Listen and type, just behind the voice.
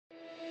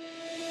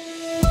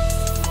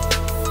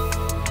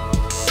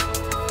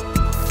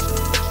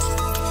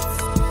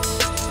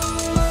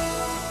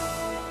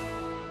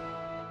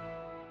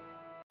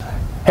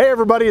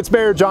everybody, it's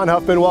Mayor John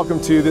Huffman.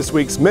 Welcome to this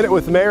week's Minute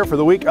with the Mayor for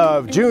the week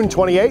of June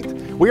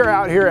 28th. We are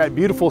out here at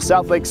beautiful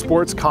Southlake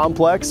Sports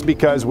Complex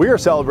because we are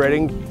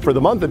celebrating, for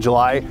the month of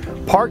July,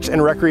 Parks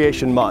and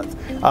Recreation Month.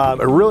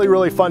 A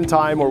really fun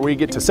time where we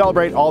get to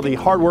celebrate all the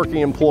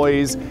hardworking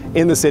employees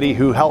in the city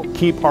who help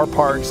keep our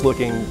parks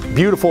looking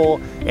beautiful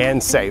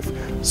and safe.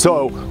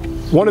 So,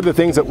 one of the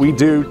things that we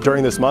do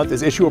during this month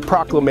is issue a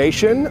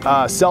proclamation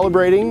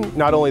celebrating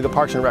not only the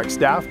Parks and Rec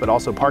staff, but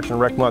also Parks and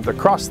Rec Month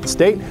across the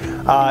state.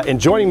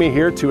 And joining me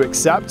here to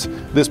accept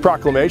this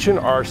proclamation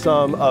are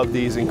some of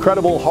these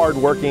incredible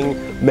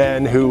hardworking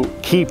men who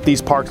keep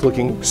these parks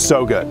looking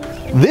so good.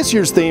 This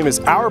year's theme is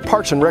Our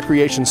Parks and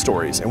Recreation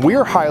Stories, and we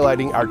are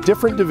highlighting our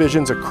different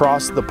divisions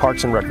across the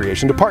Parks and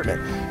Recreation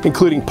Department,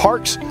 including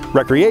Parks,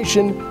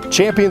 Recreation,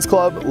 Champions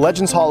Club,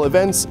 Legends Hall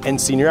events, and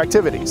senior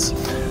activities.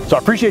 So I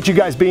appreciate you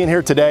guys being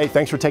here today.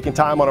 Thanks for taking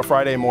time on a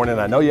Friday morning.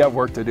 I know you have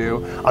work to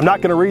do. I'm not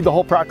going to read the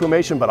whole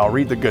proclamation, but I'll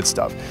read the good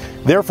stuff.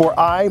 Therefore,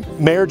 I,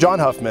 Mayor John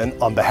Huffman,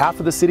 on behalf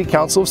of the City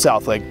Council of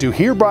Southlake, do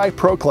hereby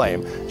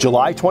proclaim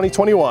July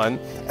 2021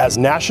 as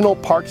National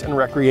Parks and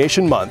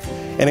Recreation Month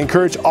and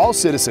encourage all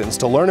citizens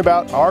to learn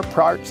about our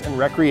Parks and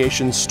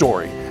Recreation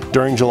story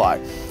during July,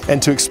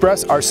 and to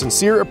express our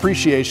sincere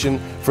appreciation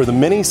for the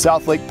many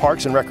Southlake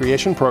Parks and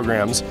Recreation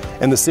programs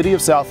and the City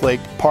of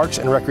Southlake Parks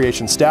and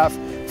Recreation staff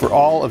for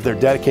all of their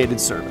dedicated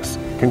service.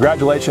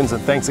 Congratulations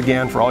and thanks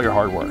again for all your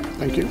hard work.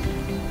 Thank you.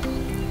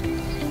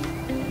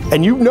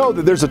 And you know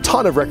that there's a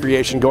ton of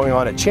recreation going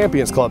on at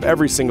Champions Club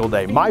every single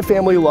day. My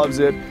family loves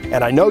it,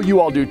 and I know you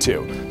all do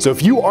too. So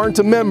if you aren't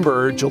a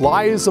member,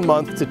 July is the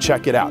month to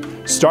check it out.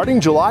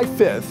 Starting July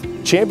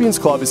 5th, Champions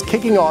Club is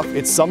kicking off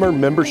its summer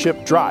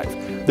membership drive.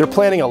 They're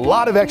planning a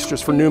lot of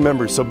extras for new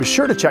members, so be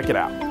sure to check it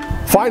out.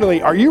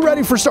 Finally, are you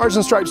ready for Stars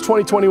and Stripes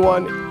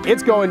 2021?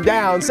 It's going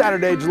down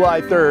Saturday,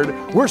 July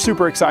 3rd. We're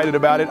super excited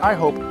about it. I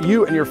hope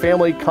you and your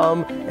family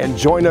come and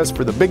join us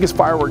for the biggest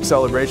fireworks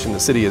celebration the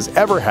city has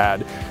ever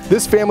had.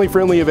 This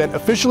family-friendly event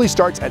officially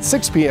starts at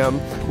 6 p.m.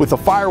 with the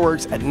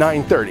fireworks at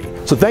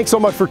 9:30. So thanks so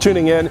much for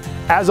tuning in.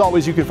 As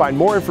always, you can find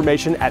more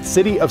information at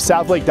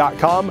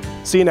cityofsouthlake.com.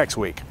 See you next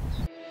week.